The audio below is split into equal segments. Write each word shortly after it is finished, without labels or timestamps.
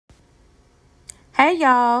Hey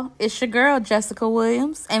y'all, it's your girl Jessica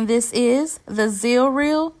Williams, and this is the Zeal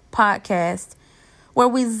Real podcast, where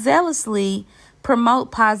we zealously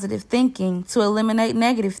promote positive thinking to eliminate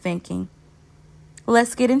negative thinking.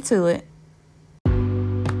 Let's get into it.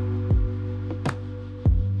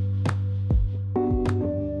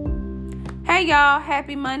 Hey y'all,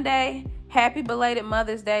 happy Monday. Happy belated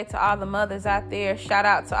Mother's Day to all the mothers out there. Shout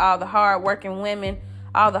out to all the hard-working women,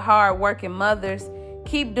 all the hard-working mothers.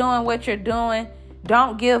 Keep doing what you're doing.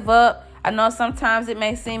 Don't give up. I know sometimes it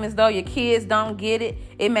may seem as though your kids don't get it.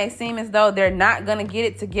 It may seem as though they're not going to get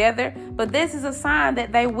it together, but this is a sign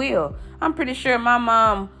that they will. I'm pretty sure my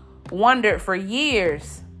mom wondered for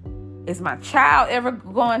years, is my child ever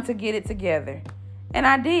going to get it together? And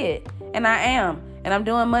I did, and I am, and I'm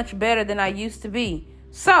doing much better than I used to be.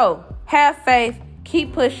 So have faith,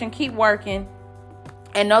 keep pushing, keep working,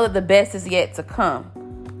 and know that the best is yet to come.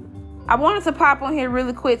 I wanted to pop on here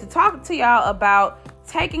really quick to talk to y'all about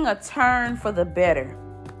taking a turn for the better.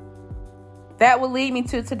 That will lead me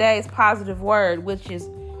to today's positive word, which is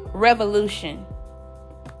revolution.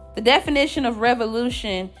 The definition of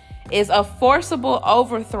revolution is a forcible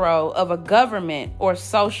overthrow of a government or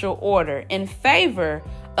social order in favor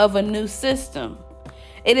of a new system.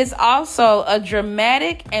 It is also a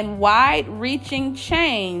dramatic and wide-reaching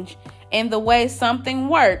change in the way something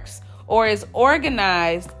works or is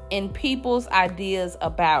organized in people's ideas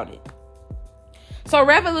about it. So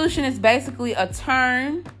revolution is basically a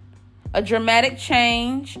turn, a dramatic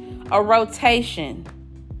change, a rotation.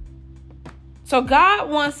 So God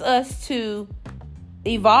wants us to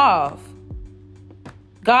evolve.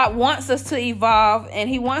 God wants us to evolve, and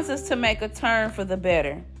He wants us to make a turn for the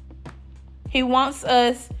better. He wants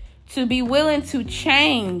us to be willing to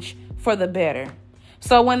change for the better.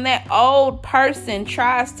 So when that old person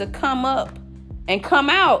tries to come up and come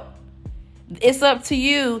out, it's up to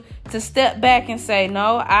you to step back and say,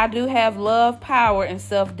 no, I do have love, power, and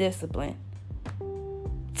self-discipline.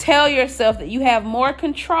 Tell yourself that you have more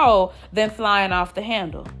control than flying off the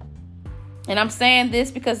handle. And I'm saying this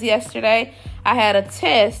because yesterday I had a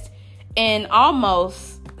test in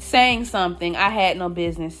almost saying something I had no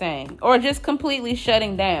business saying, or just completely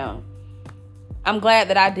shutting down. I'm glad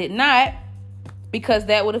that I did not, because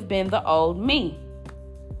that would have been the old me.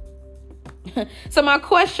 So my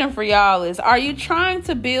question for y'all is, are you trying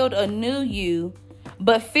to build a new you,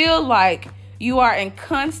 but feel like you are in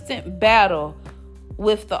constant battle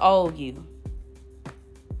with the old you?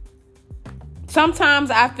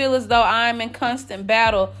 Sometimes I feel as though I'm in constant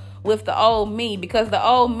battle with the old me, because the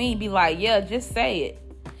old me be like, yeah, just say it.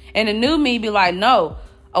 And the new me be like, no,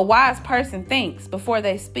 a wise person thinks before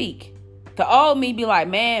they speak. The old me be like,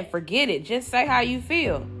 man, forget it. Just say how you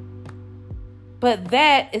feel. But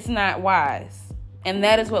that is not wise. And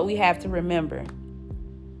that is what we have to remember.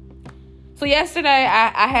 So yesterday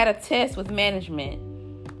I had a test with management.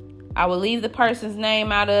 I will leave the person's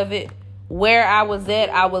name out of it. Where I was at,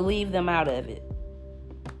 I will leave them out of it.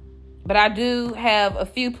 But I do have a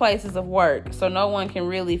few places of work, so no one can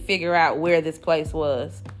really figure out where this place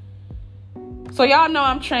was. So y'all know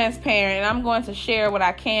I'm transparent, and I'm going to share what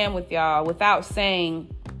I can with y'all without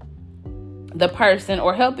saying the person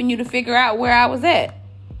or helping you to figure out where I was at.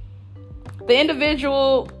 The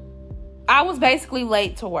individual, I was basically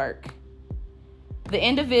late to work. The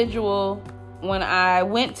individual, when I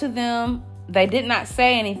went to them, they did not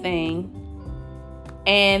say anything,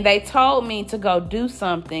 and they told me to go do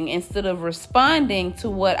something instead of responding to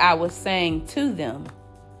what I was saying to them.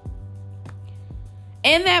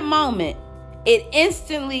 In that moment, it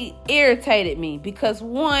instantly irritated me because,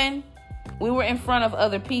 one, we were in front of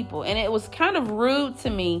other people, and it was kind of rude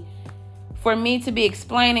to me for me to be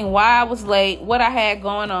explaining why I was late, what I had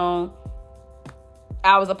going on.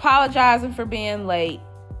 I was apologizing for being late,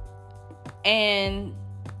 and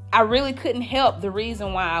I really couldn't help the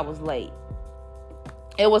reason why I was late.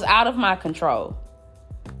 It was out of my control.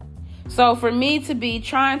 So for me to be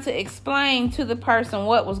trying to explain to the person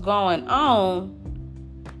what was going on,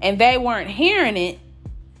 and they weren't hearing it,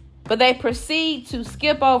 but they proceed to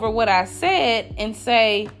skip over what I said and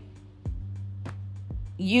say,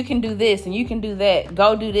 you can do this and you can do that.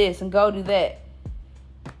 Go do this and go do that.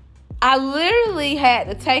 I literally had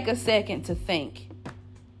to take a second to think.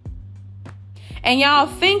 And y'all,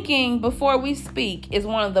 thinking before we speak is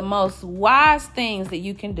one of the most wise things that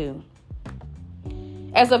you can do.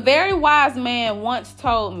 As a very wise man once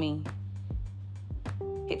told me,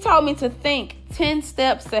 he told me to think 10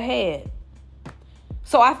 steps ahead.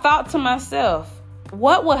 So I thought to myself,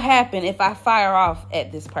 what will happen if I fire off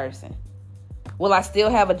at this person? Will I still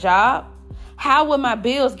have a job? How will my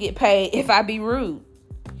bills get paid if I be rude?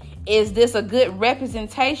 Is this a good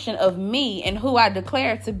representation of me and who I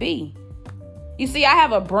declare to be? You see, I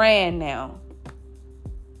have a brand now.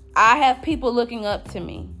 I have people looking up to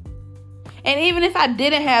me. And even if I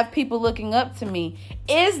didn't have people looking up to me,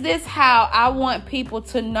 is this how I want people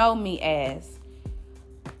to know me as?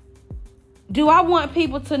 Do I want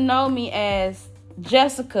people to know me as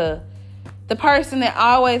Jessica, the person that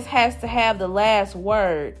always has to have the last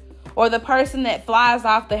word, or the person that flies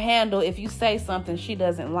off the handle if you say something she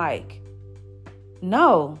doesn't like?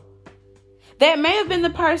 No. That may have been the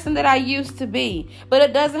person that I used to be, but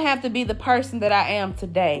it doesn't have to be the person that I am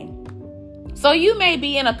today. So you may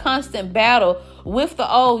be in a constant battle with the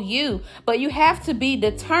old you, but you have to be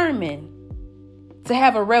determined to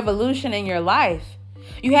have a revolution in your life.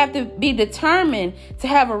 You have to be determined to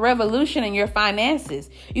have a revolution in your finances.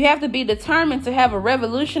 You have to be determined to have a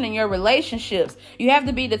revolution in your relationships. You have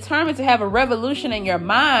to be determined to have a revolution in your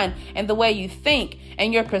mind and the way you think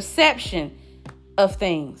and your perception of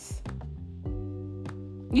things.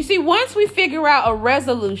 You see, once we figure out a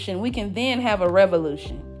resolution, we can then have a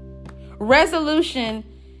revolution. Resolution,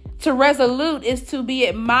 to resolute, is to be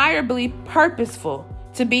admirably purposeful,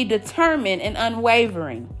 to be determined and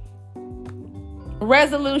unwavering.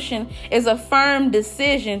 Resolution is a firm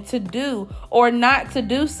decision to do or not to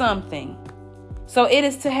do something. So it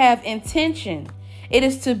is to have intention. It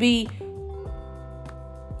is to be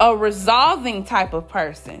a resolving type of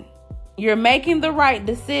person. You're making the right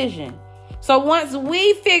decision. So once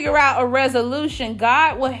we figure out a resolution,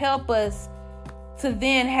 God will help us to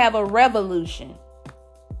then have a revolution.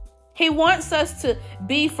 He wants us to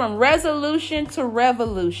be from resolution to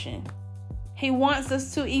revolution. He wants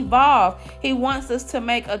us to evolve. He wants us to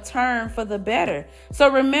make a turn for the better. So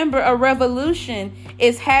remember, a revolution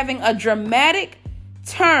is having a dramatic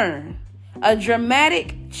turn, a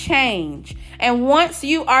dramatic change. And once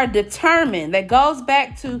you are determined, that goes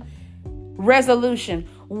back to resolution.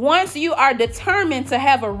 Once you are determined to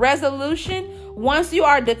have a resolution, once you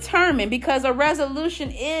are determined, because a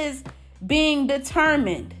resolution is being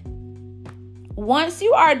determined. Once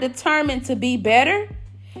you are determined to be better,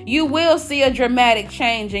 you will see a dramatic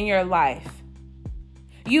change in your life.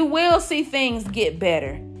 You will see things get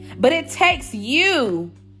better. But it takes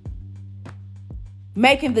you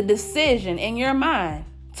making the decision in your mind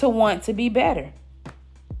to want to be better.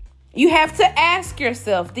 You have to ask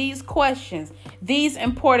yourself these questions, these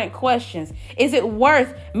important questions. Is it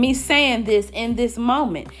worth me saying this in this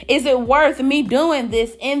moment? Is it worth me doing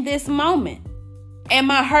this in this moment? Am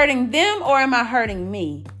I hurting them or am I hurting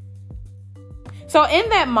me? So in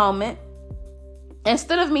that moment,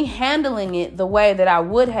 instead of me handling it the way that I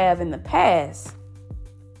would have in the past,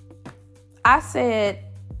 I said,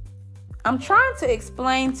 I'm trying to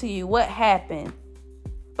explain to you what happened,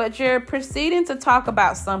 but you're proceeding to talk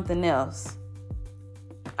about something else.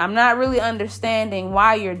 I'm not really understanding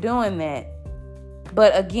why you're doing that.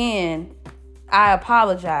 But again, I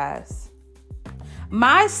apologize.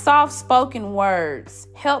 My soft-spoken words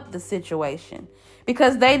helped the situation,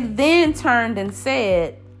 because they then turned and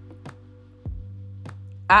said,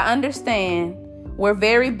 I understand, we're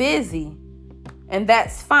very busy, and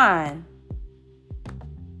that's fine.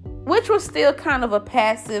 Which was still kind of a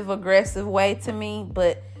passive-aggressive way to me,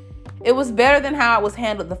 but it was better than how it was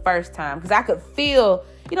handled the first time, because I could feel,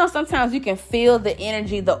 sometimes you can feel the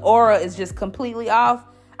energy, the aura is just completely off.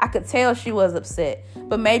 I could tell she was upset,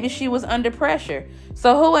 but maybe she was under pressure.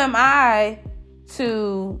 So who am I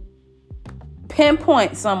to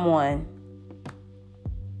pinpoint someone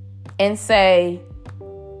and say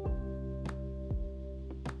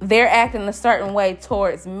they're acting a certain way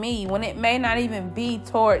towards me when it may not even be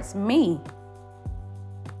towards me?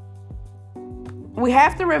 We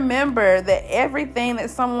have to remember that everything that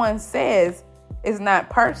someone says is not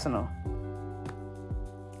personal.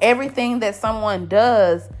 Everything that someone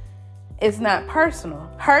does is not personal.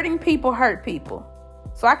 Hurting people hurt people.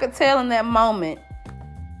 So I could tell in that moment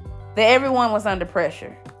that everyone was under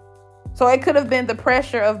pressure. So it could have been the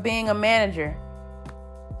pressure of being a manager.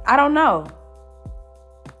 I don't know.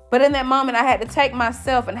 But in that moment, I had to take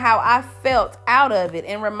myself and how I felt out of it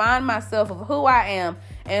and remind myself of who I am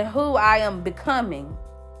and who I am becoming.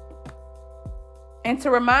 And to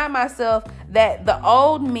remind myself that the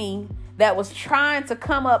old me that was trying to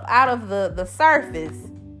come up out of the surface,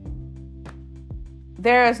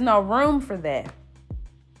 there is no room for that.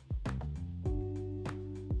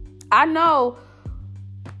 I know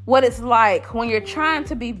what it's like when you're trying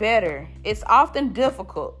to be better. It's often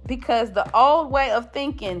difficult because the old way of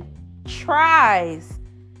thinking tries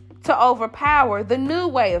to overpower the new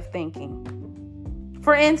way of thinking.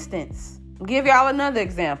 For instance, I'll give y'all another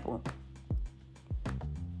example.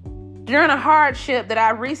 During a hardship that I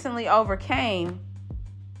recently overcame,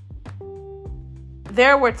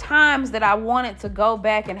 there were times that I wanted to go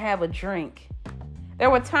back and have a drink. There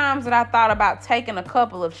were times that I thought about taking a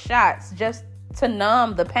couple of shots just to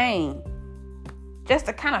numb the pain, just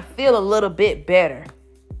to kind of feel a little bit better.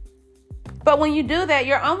 But when you do that,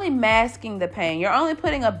 you're only masking the pain. You're only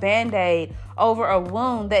putting a Band-Aid over a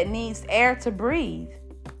wound that needs air to breathe.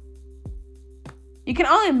 You can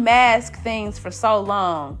only mask things for so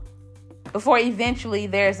long before eventually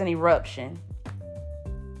there's an eruption.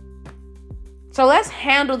 So let's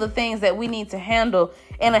handle the things that we need to handle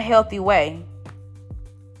in a healthy way.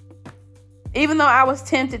 Even though I was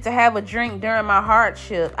tempted to have a drink during my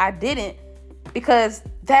hardship, I didn't, because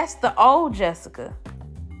that's the old Jessica.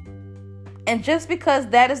 And just because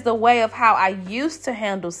that is the way of how I used to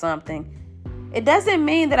handle something, it doesn't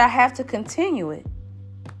mean that I have to continue it.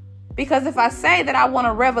 Because if I say that I want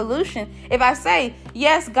a revolution, if I say,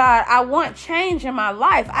 yes, God, I want change in my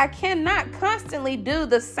life, I cannot constantly do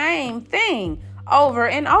the same thing over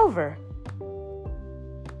and over.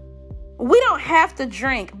 We don't have to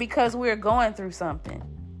drink because we're going through something.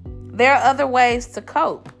 There are other ways to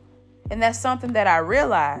cope. And that's something that I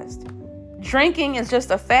realized. Drinking is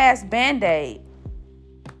just a fast Band-Aid.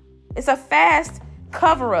 It's a fast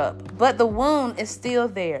cover-up, but the wound is still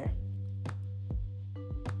there.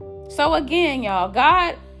 So again, y'all,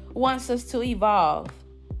 God wants us to evolve,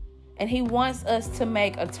 and he wants us to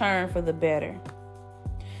make a turn for the better.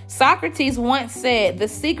 Socrates once said, the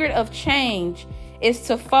secret of change is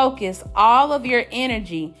to focus all of your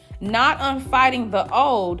energy not on fighting the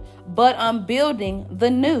old, but on building the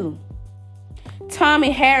new.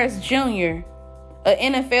 Tommy Harris Jr.,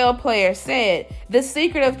 an NFL player, said, the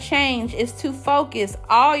secret of change is to focus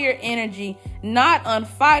all your energy not on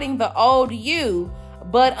fighting the old you,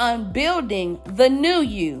 but on building the new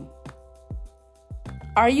you.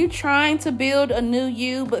 Are you trying to build a new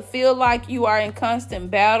you, but feel like you are in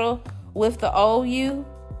constant battle with the old you?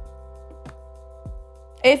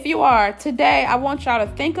 If you are, today I want y'all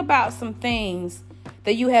to think about some things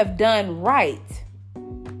that you have done right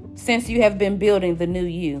since you have been building the new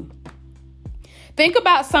you. Think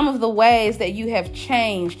about some of the ways that you have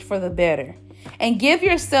changed for the better, and give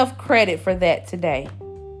yourself credit for that today.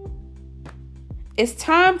 It's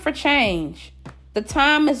time for change. The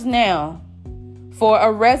time is now for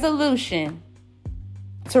a resolution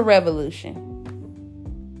to revolution.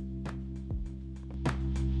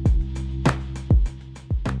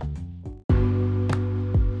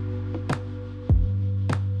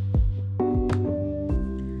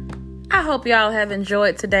 I hope y'all have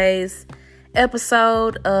enjoyed today's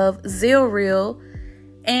episode of Zeal Real.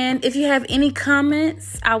 And if you have any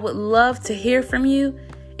comments, I would love to hear from you.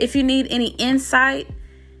 If you need any insight,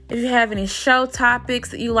 if you have any show topics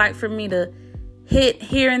that you like for me to hit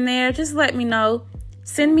here and there, just let me know.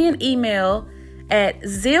 Send me an email at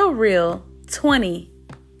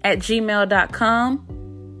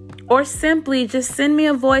zealreal20@gmail.com, or simply just send me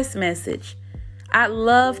a voice message. I'd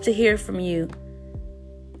love to hear from you.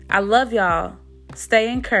 I love y'all.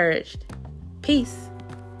 Stay encouraged. Peace.